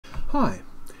Hi,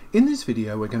 in this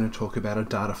video we're going to talk about a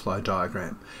data flow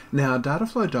diagram. Now, a data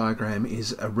flow diagram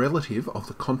is a relative of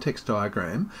the context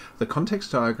diagram. The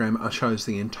context diagram shows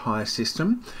the entire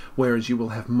system, whereas you will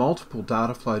have multiple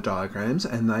data flow diagrams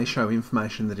and they show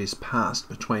information that is passed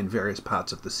between various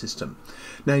parts of the system.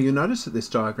 Now, you'll notice that this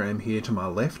diagram here to my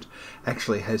left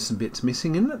actually has some bits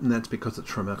missing in it, and that's because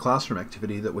it's from a classroom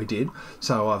activity that we did,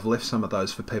 so I've left some of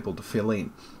those for people to fill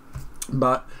in.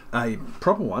 But a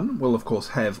proper one will of course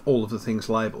have all of the things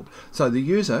labelled. So the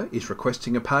user is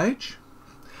requesting a page,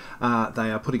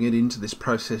 they are putting it into this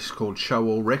process called show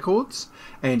all records,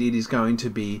 and it is going to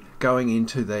be going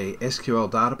into the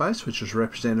SQL database, which is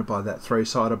represented by that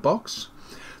three-sided box.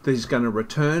 That is going to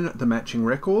return the matching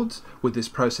records with this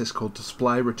process called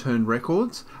display return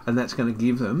records, and that's going to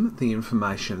give them the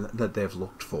information that they've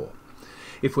looked for.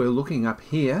 If we're looking up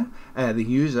here, the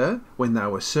user, when they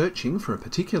were searching for a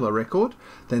particular record,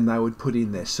 then they would put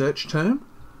in their search term.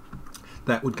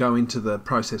 That would go into the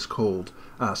process called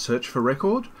search for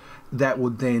record. That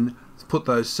would then put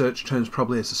those search terms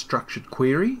probably as a structured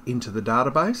query into the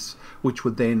database, which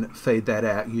would then feed that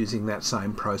out using that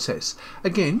same process.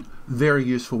 Again, very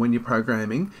useful when you're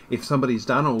programming. If somebody's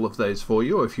done all of these for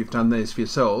you, or if you've done these for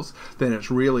yourselves, then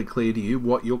it's really clear to you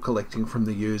what you're collecting from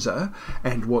the user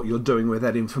and what you're doing with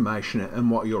that information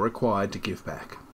and what you're required to give back.